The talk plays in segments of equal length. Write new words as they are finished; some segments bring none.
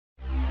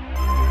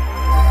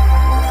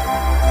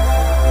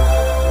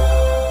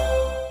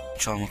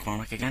Sean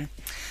McCormick again,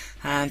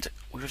 and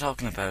we were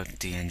talking about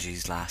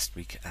DNGs last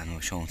week and we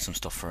were showing some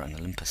stuff for an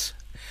Olympus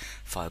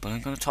file, but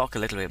I'm going to talk a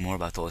little bit more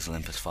about those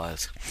Olympus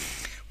files.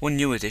 One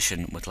new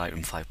addition with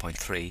Lightroom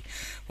 5.3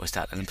 was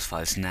that Olympus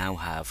files now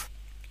have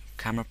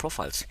camera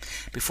profiles.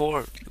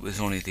 Before it was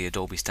only the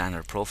Adobe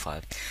standard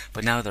profile,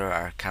 but now there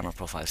are camera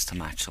profiles to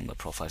match some of the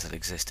profiles that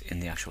exist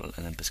in the actual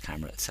Olympus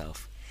camera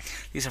itself.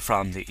 These are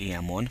from the the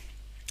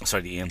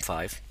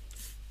EM5,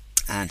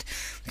 and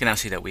we can now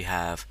see that we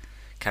have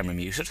camera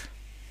muted,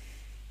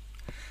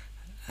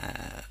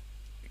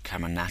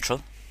 camera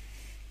natural,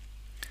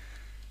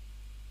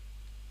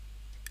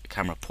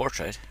 camera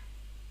portrait,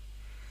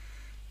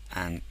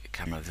 and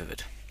camera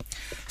vivid.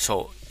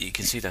 So you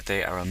can see that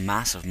they are a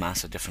massive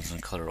difference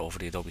in color over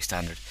the Adobe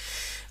standard.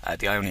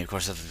 The irony, of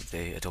course, is that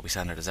the Adobe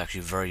standard is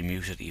actually very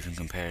muted even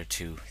compared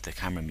to the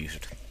camera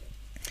muted.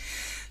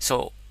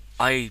 So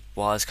I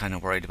was kind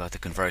of worried about the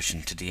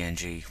conversion to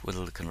DNG.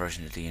 Will the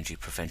conversion to DNG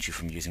prevent you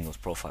from using those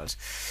profiles?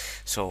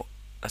 So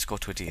let's go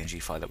to a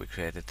DNG file that we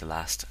created the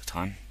last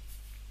time,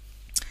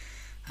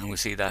 and we'll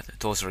see that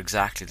those are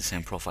exactly the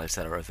same profiles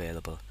that are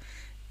available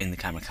in the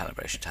camera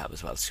calibration tab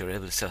as well. So you're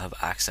able to still have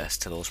access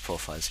to those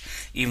profiles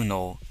even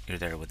though you're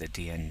there with a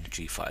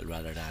DNG file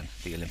rather than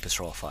the Olympus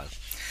RAW file.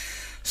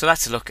 So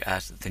let's look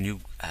at the new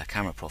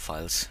camera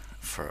profiles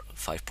for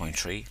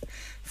 5.3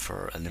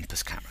 for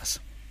Olympus cameras.